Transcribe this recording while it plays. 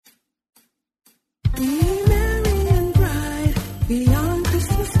Be merry and bright, beyond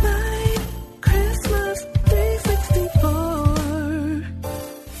Christmas night, Christmas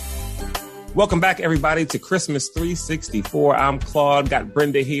 364. Welcome back, everybody, to Christmas 364. I'm Claude, got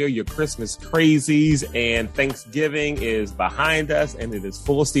Brenda here, your Christmas crazies, and Thanksgiving is behind us, and it is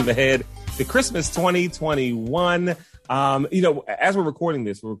full steam ahead to Christmas 2021. As we're recording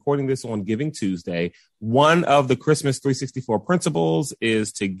this on Giving Tuesday. One of the Christmas 364 principles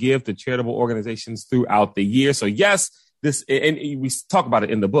is to give to charitable organizations throughout the year. So yes, and we talk about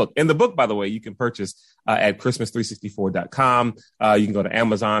it in the book. In the book, by the way, you can purchase at Christmas364.com. You can go to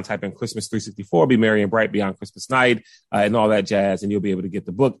Amazon, type in Christmas 364, Be Merry and Bright Beyond Christmas Night, and all that jazz, and you'll be able to get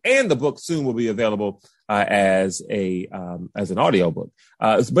the book. And the book soon will be available as an audio book.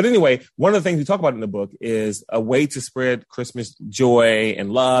 But anyway, one of the things we talk about in the book is a way to spread Christmas joy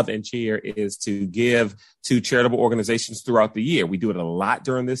and love and cheer is to give to charitable organizations throughout the year. We do it a lot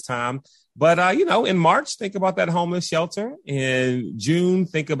during this time. But, in March, think about that homeless shelter. In June,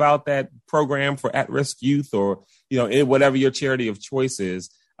 think about that program for at-risk youth or, whatever your charity of choice is,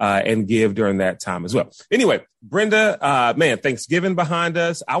 and give during that time as well. Anyway, Brenda, Thanksgiving behind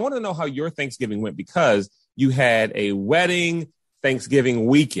us. I want to know how your Thanksgiving went because you had a wedding Thanksgiving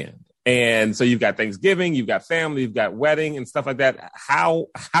weekend. And so you've got Thanksgiving, you've got family, you've got wedding and stuff like that. How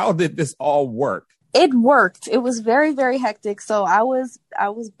did this all work? It worked. It was very, very hectic. So I was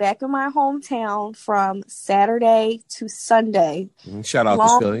back in my hometown from Saturday to Sunday. Shout out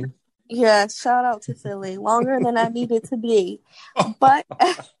to Philly. Yeah, shout out to Philly. Longer than I needed to be. But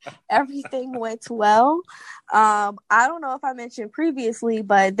everything went well. I don't know if I mentioned previously,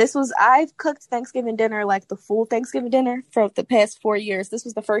 but I've cooked Thanksgiving dinner, like the full Thanksgiving dinner for the past 4 years. This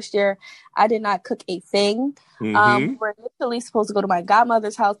was the first year I did not cook a thing. Mm-hmm. We're initially supposed to go to my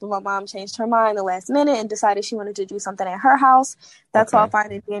godmother's house, but my mom changed her mind the last minute and decided she wanted to do something at her house. That's all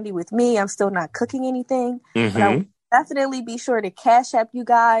fine and dandy with me. I'm still not cooking anything. Mm-hmm. But I would definitely be sure to Cash App you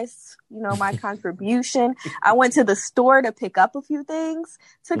guys, my contribution. I went to the store to pick up a few things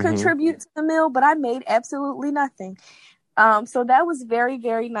to contribute to the meal, but I made absolutely nothing. So that was very,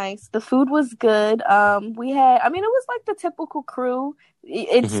 very nice. The food was good. It was like the typical crew.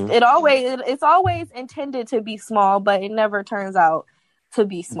 It's always intended to be small, but it never turns out to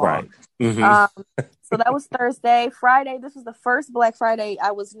be small. Right. Mm-hmm. So that was Thursday. Friday, this was the first Black Friday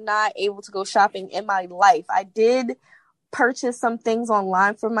I was not able to go shopping in my life. I did purchase some things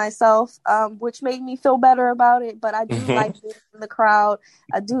online for myself, which made me feel better about it. But I do like being in the crowd.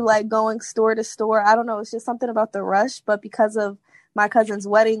 I do like going store to store. I don't know. It's just something about the rush. But because of my cousin's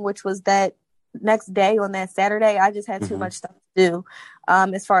wedding, which was that next day on that Saturday, I just had too much stuff to do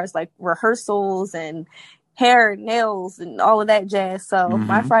as far as like rehearsals and hair, nails, and all of that jazz. So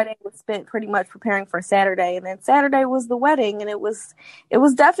my Friday was spent pretty much preparing for Saturday, and then Saturday was the wedding, and it was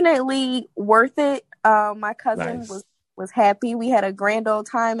definitely worth it. My cousin was happy. We had a grand old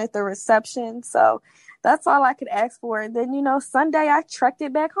time at the reception, so that's all I could ask for. And then Sunday I trekked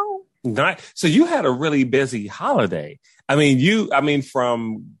it back home. Nice. So you had a really busy holiday.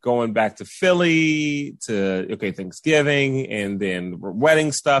 From going back to Philly to, Thanksgiving and then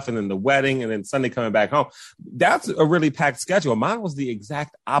wedding stuff and then the wedding and then Sunday coming back home. That's a really packed schedule. Mine was the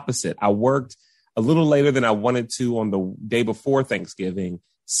exact opposite. I worked a little later than I wanted to on the day before Thanksgiving,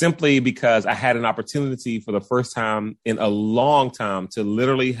 simply because I had an opportunity for the first time in a long time to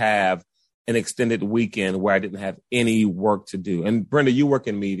literally have an extended weekend where I didn't have any work to do. And Brenda, you work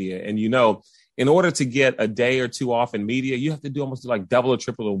in media, and in order to get a day or two off in media, you have to do almost like double or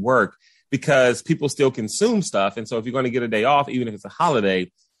triple the work because people still consume stuff. And so if you're going to get a day off, even if it's a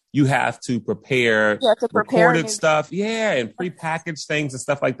holiday, you have to prepare recorded stuff. Yeah. And prepackaged things and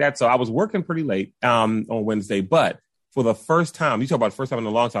stuff like that. So I was working pretty late on Wednesday, but for the first time, you talk about the first time in a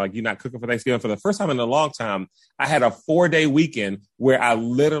long time, like you're not cooking for Thanksgiving. For the first time in a long time, I had a 4-day weekend where I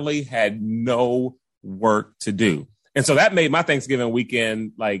literally had no work to do. And so that made my Thanksgiving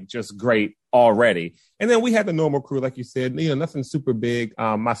weekend like just great already. And then we had the normal crew, like you said, nothing super big.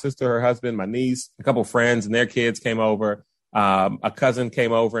 My sister, her husband, my niece, a couple of friends and their kids came over. A cousin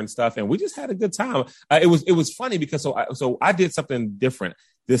came over and stuff, and we just had a good time. It was funny because so I did something different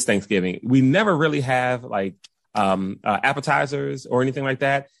this Thanksgiving. We never really have like appetizers or anything like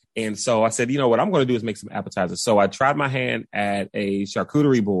that. And so I said, what I'm going to do is make some appetizers. So I tried my hand at a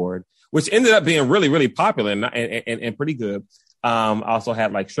charcuterie board, which ended up being really, really popular and pretty good. I also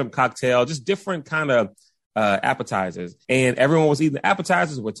had like shrimp cocktail, just different kind of appetizers. And everyone was eating the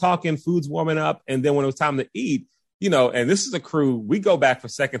appetizers. We're talking, food's warming up. And then when it was time to eat, and this is a crew, we go back for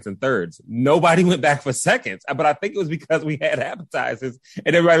seconds and thirds. Nobody went back for seconds. But I think it was because we had appetizers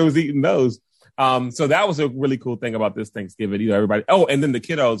and everybody was eating those. So that was a really cool thing about this Thanksgiving. You know, everybody. Oh, and then the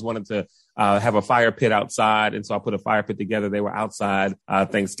kiddos wanted to have a fire pit outside, and so I put a fire pit together. They were outside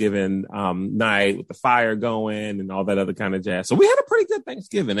Thanksgiving night with the fire going and all that other kind of jazz. So we had a pretty good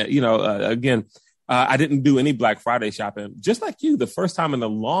Thanksgiving. You know, again. I didn't do any Black Friday shopping, just like you, the first time in a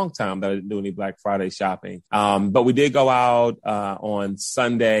long time that I didn't do any Black Friday shopping. But we did go out on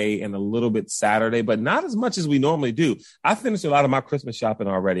Sunday and a little bit Saturday, but not as much as we normally do. I finished a lot of my Christmas shopping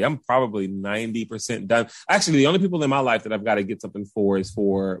already. I'm probably 90% done. Actually, the only people in my life that I've got to get something for is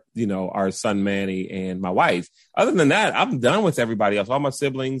for, you know, our son Manny and my wife. Other than that, I'm done with everybody else, all my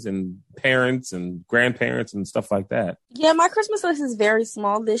siblings and parents and grandparents and stuff like that. Yeah, my Christmas list is very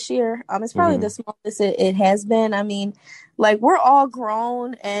small this year. It's probably the smallest it has been. I mean, like, we're all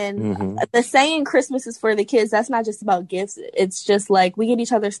grown, and the saying Christmas is for the kids, that's not just about gifts. It's just like we get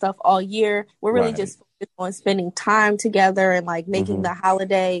each other stuff all year. We're really just focused on spending time together and like making the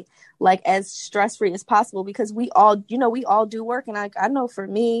holiday like as stress-free as possible, because we all, you know, we all do work. And I know for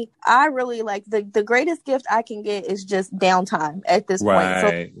me, I really like the greatest gift I can get is just downtime at this point. So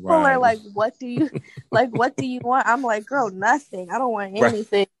people are like, what do you want? I'm like, girl, nothing. I don't want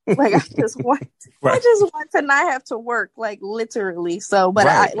anything. Like, I just want to not have to work, like, literally. So, but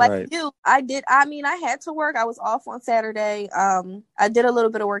you, I had to work. I was off on Saturday. I did a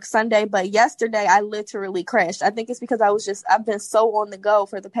little bit of work Sunday, but yesterday I literally crashed. I think it's because I've been so on the go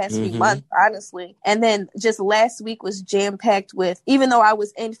for the past few months, honestly. And then just last week was jam packed with, even though I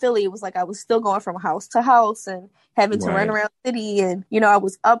was in Philly, it was like I was still going from house to house and having to run around the city, and you know, I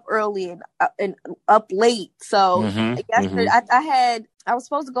was up early and up late. So yesterday I was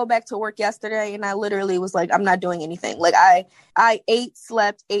supposed to go back to work yesterday, and I literally was like, I'm not doing anything. Like I ate,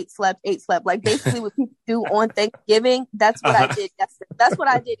 slept. Like basically what people do on Thanksgiving. That's what I did yesterday. That's what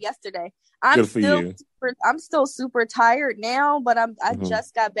I did yesterday. I'm still super tired now, but I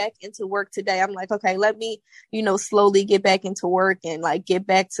just got back into work today. I'm like, okay, let me, you know, slowly get back into work and like get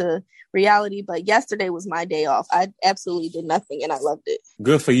back to reality. But yesterday was my day off. I absolutely did nothing, and I loved it.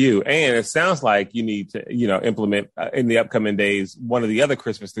 Good for you. And it sounds like you need to, you know, implement in the upcoming days one of the other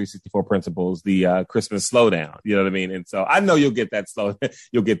Christmas 364 principles, the Christmas slowdown. You know what I mean? And so I know you'll get that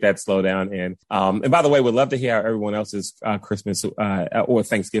slowdown. And by the way, we'd love to hear how everyone else's Christmas or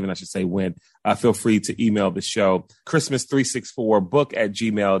Thanksgiving, I should say, went. Feel free to email the show,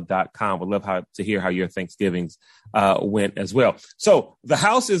 Christmas364book@gmail.com. We'd love to hear how your Thanksgivings went as well. So the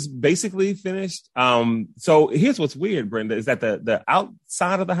house is basically finished. So here's what's weird, Brenda, is that the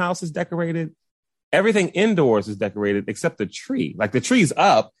outside of the house is decorated. Everything indoors is decorated except the tree. Like, the tree's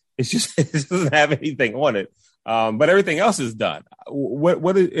up. It doesn't have anything on it. But everything else is done.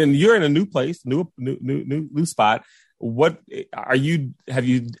 And you're in a new place, new spot. What are you?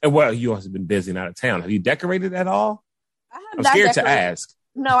 Well, you also been busy and out of town. Have you decorated at all? I'm scared to ask.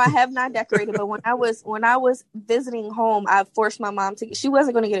 No, I have not decorated. But when I was visiting home, I forced my mom to. She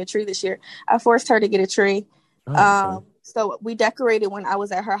wasn't going to get a tree this year. I forced her to get a tree. So we decorated when I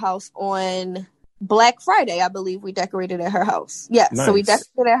was at her house on Black Friday. I believe we decorated at her house. Yeah, nice. So we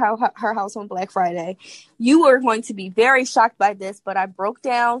decorated at her house on Black Friday. You are going to be very shocked by this, but I broke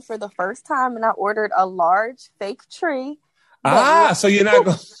down for the first time and I ordered a large fake tree. So you're not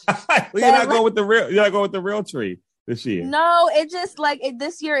going. You're not going with the real. You're not going with the real tree this year. No, it just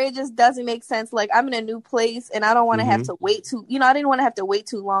this year it just doesn't make sense. Like, I'm in a new place and I don't want to have to wait too. You know, I didn't want to have to wait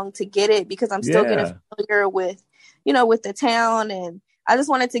too long to get it because I'm still getting familiar with, you know, with the town, and I just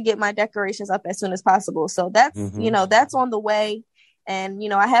wanted to get my decorations up as soon as possible. So that's, you know, that's on the way. And, you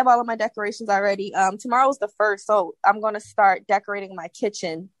know, I have all of my decorations already. Tomorrow's the 1st. So I'm going to start decorating my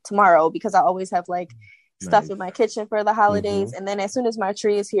kitchen tomorrow because I always have like stuff in my kitchen for the holidays. And then as soon as my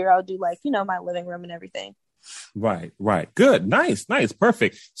tree is here, I'll do like, you know, my living room and everything. Right. Good. Nice.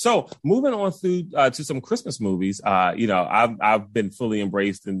 Perfect. So moving on through to some Christmas movies, you know, I've been fully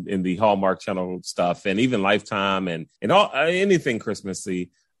embraced in the Hallmark Channel stuff and even Lifetime and all anything Christmassy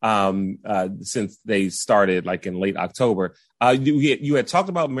since they started like in late October. You had talked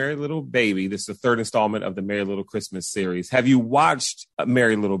about Merry Little Baby. This is the 3rd installment of the Merry Little Christmas series. Have you watched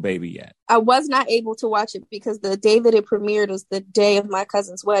Merry Little Baby yet? I was not able to watch it because the day that it premiered was the day of my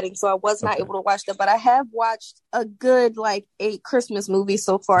cousin's wedding. So I was not able to watch it, but I have watched a good like 8 Christmas movies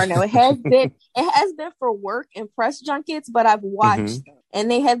so far. Now it has been for work and press junkets, but I've watched them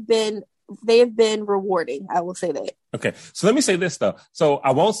and they have been rewarding. I will say that. Okay. So let me say this though. So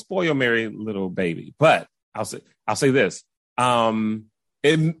I won't spoil Merry Little Baby, but I'll say this. I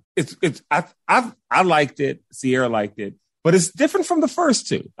liked it. Sierra liked it, but it's different from the first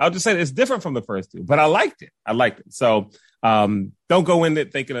 2. I'll just say it's different from the first 2, but I liked it. So, don't go in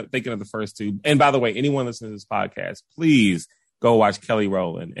it thinking of the first 2. And by the way, anyone listening to this podcast, please go watch Kelly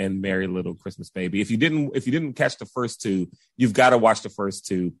Rowland and Merry Little Christmas Baby. If you didn't catch the first two, you've got to watch the first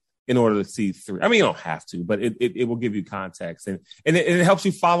two in order to see three. I mean, you don't have to, but it will give you context and it helps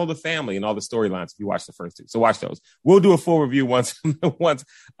you follow the family and all the storylines if you watch the first two. So watch those. We'll do a full review once Brenda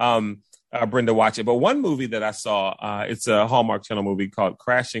watch it. But one movie that I saw, it's a Hallmark Channel movie called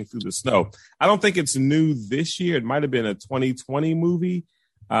Crashing Through the Snow. I don't think it's new this year. It might have been a 2020 movie.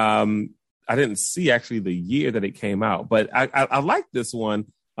 I didn't see actually the year that it came out, but I like this one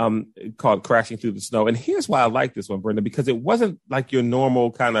called Crashing Through the Snow. And here's why I like this one, Brenda, because it wasn't like your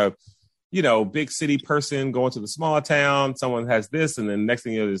normal kind of, big city person going to the small town. Someone has this, and then next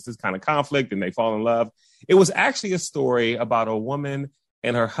thing you know, there's this kind of conflict and they fall in love. It was actually a story about a woman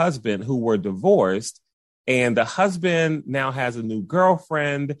and her husband who were divorced, and the husband now has a new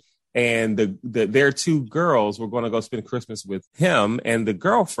girlfriend. And their two girls were going to go spend Christmas with him and the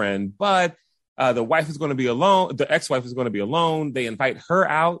girlfriend, but the wife is going to be alone. The ex-wife is going to be alone. They invite her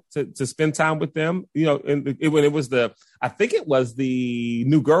out to spend time with them. And I think it was the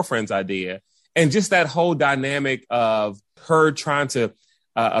new girlfriend's idea, and just that whole dynamic of her trying to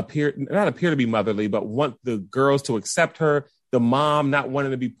not appear to be motherly, but want the girls to accept her. The mom not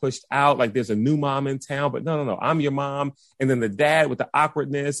wanting to be pushed out, like there's a new mom in town, but no, I'm your mom. And then the dad with the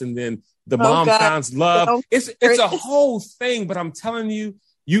awkwardness, and then the mom finds love. It's a whole thing, but I'm telling you,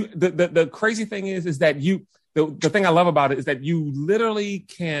 the crazy thing is that the thing I love about it is that you literally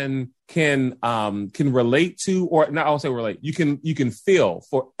can relate to, or not, I'll say relate. You can feel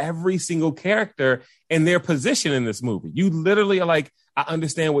for every single character and their position in this movie. You literally are like, I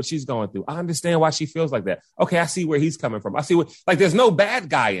understand what she's going through. I understand why she feels like that. Okay, I see where he's coming from. I see there's no bad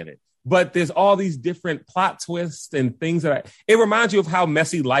guy in it, but there's all these different plot twists and things it reminds you of how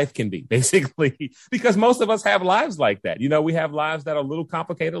messy life can be, basically, because most of us have lives like that. We have lives that are a little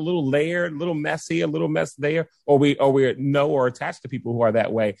complicated, a little layered, a little messy, a little mess there, or we know or attached to people who are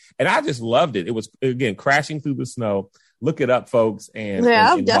that way. And I just loved it. It was, again, Crashing Through the Snow. Look it up, folks. And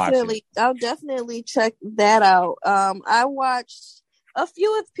I'll definitely check that out. I watched a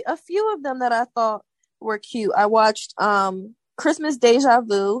few of them that I thought were cute. I watched Christmas Deja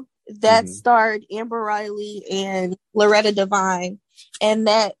Vu that starred Amber Riley and Loretta Devine, and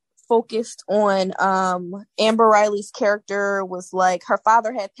that focused on Amber Riley's character was like her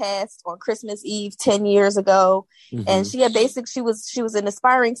father had passed on Christmas Eve 10 years ago, and she was an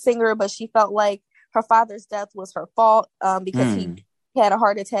aspiring singer, but she felt like her father's death was her fault because he had a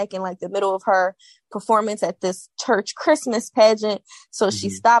heart attack in like the middle of her performance at this church Christmas pageant. So she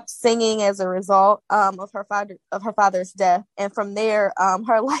stopped singing as a result of her father's death. And from there,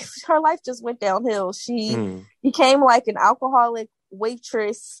 her life just went downhill. She became like an alcoholic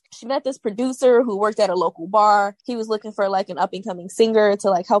waitress. She met this producer who worked at a local bar. He was looking for like an up and coming singer to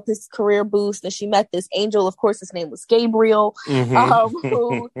like help his career boost. And she met this angel. Of course, his name was Gabriel,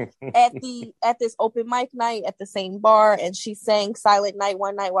 who at this open mic night at the same bar, and she sang Silent Night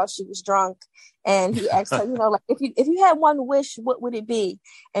one night while she was drunk. And he asked her, like, if you had one wish, what would it be?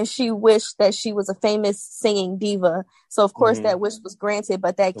 And she wished that she was a famous singing diva. So of course that wish was granted,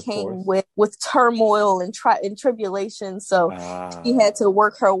 but that came with turmoil and tribulation. So she had to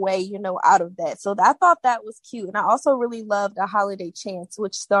work her way, out of that. So I thought that was cute. And I also really loved A Holiday Chance,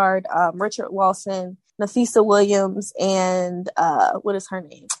 which starred Richard Lawson, Nafisa Williams, and what is her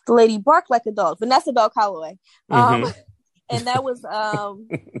name? The lady barked like a dog, Vanessa Bell Calloway. And that was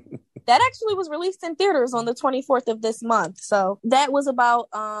that actually was released in theaters on the 24th of this month. So that was about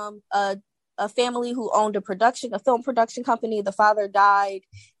a family who owned a film production company. The father died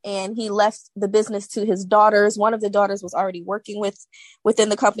and he left the business to his daughters. One of the daughters was already working within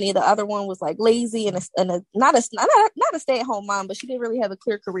the company. The other one was like lazy and not a stay-at-home mom, but she didn't really have a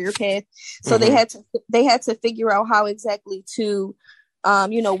clear career path. So they had to figure out how exactly to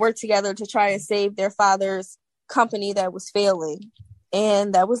work together to try and save their father's company that was failing.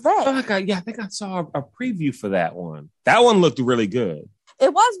 And that was that. I think I saw a preview for that one. That one looked really good.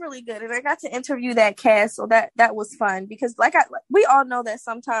 It was really good. And I got to interview that cast. So that was fun because we all know that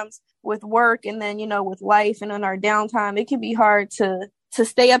sometimes with work and then, with life and in our downtime, it can be hard to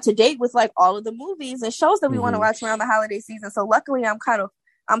stay up to date with like all of the movies and shows that we want to watch around the holiday season. So luckily I'm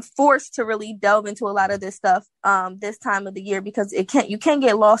forced to really delve into a lot of this stuff this time of the year because you can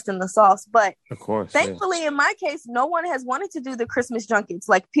get lost in the sauce. But of course, thankfully, in my case, no one has wanted to do the Christmas junkets.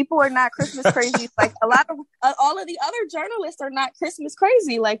 Like people are not Christmas crazy. Like all of the other journalists are not Christmas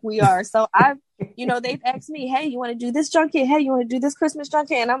crazy like we are. So They've asked me, hey, you want to do this junket? Hey, you want to do this Christmas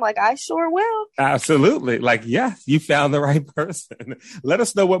junket? And I'm like, I sure will. Absolutely. Like, yes, you found the right person. Let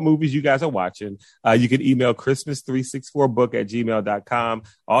us know what movies you guys are watching. You can email Christmas364book@gmail.com.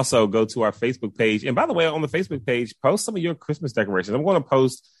 Also, go to our Facebook page. And by the way, on the Facebook page, post some of your Christmas decorations. I'm going to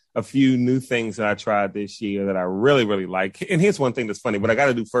post a few new things that I tried this year that I really, really like. And here's one thing that's funny. What I got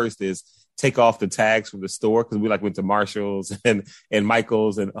to do first is take off the tags from the store, because we went to Marshall's and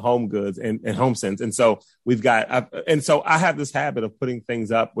Michael's and Home Goods and HomeSense. And so I have this habit of putting things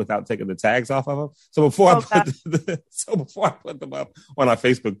up without taking the tags off of them. So before I put them up on our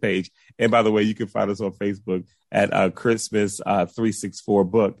Facebook page, and by the way, you can find us on Facebook at Christmas 364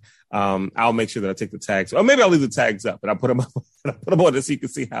 book. I'll make sure that I take the tags, or maybe I'll leave the tags up and I put them up. I put them on so you can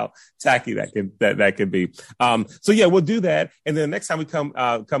see how tacky that can be. So yeah, we'll do that. And then next time we come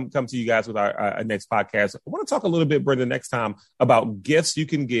to you guys with our next podcast, I want to talk a little bit, Brenda, next time about gifts you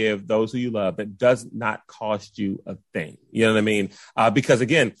can give those who you love that does not cost you a thing. You know what I mean? Because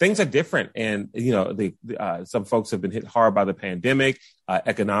again, things are different, and some folks have been hit hard by the pandemic.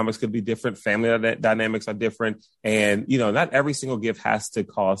 Economics could be different. Family dynamics are different. And, not every single gift has to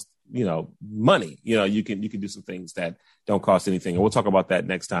cost, money. You can do some things that don't cost anything. And we'll talk about that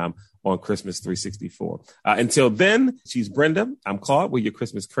next time on Christmas 364. Until then, she's Brenda. I'm Claude. We're your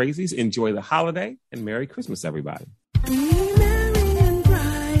Christmas Crazies. Enjoy the holiday and Merry Christmas, everybody. Amen.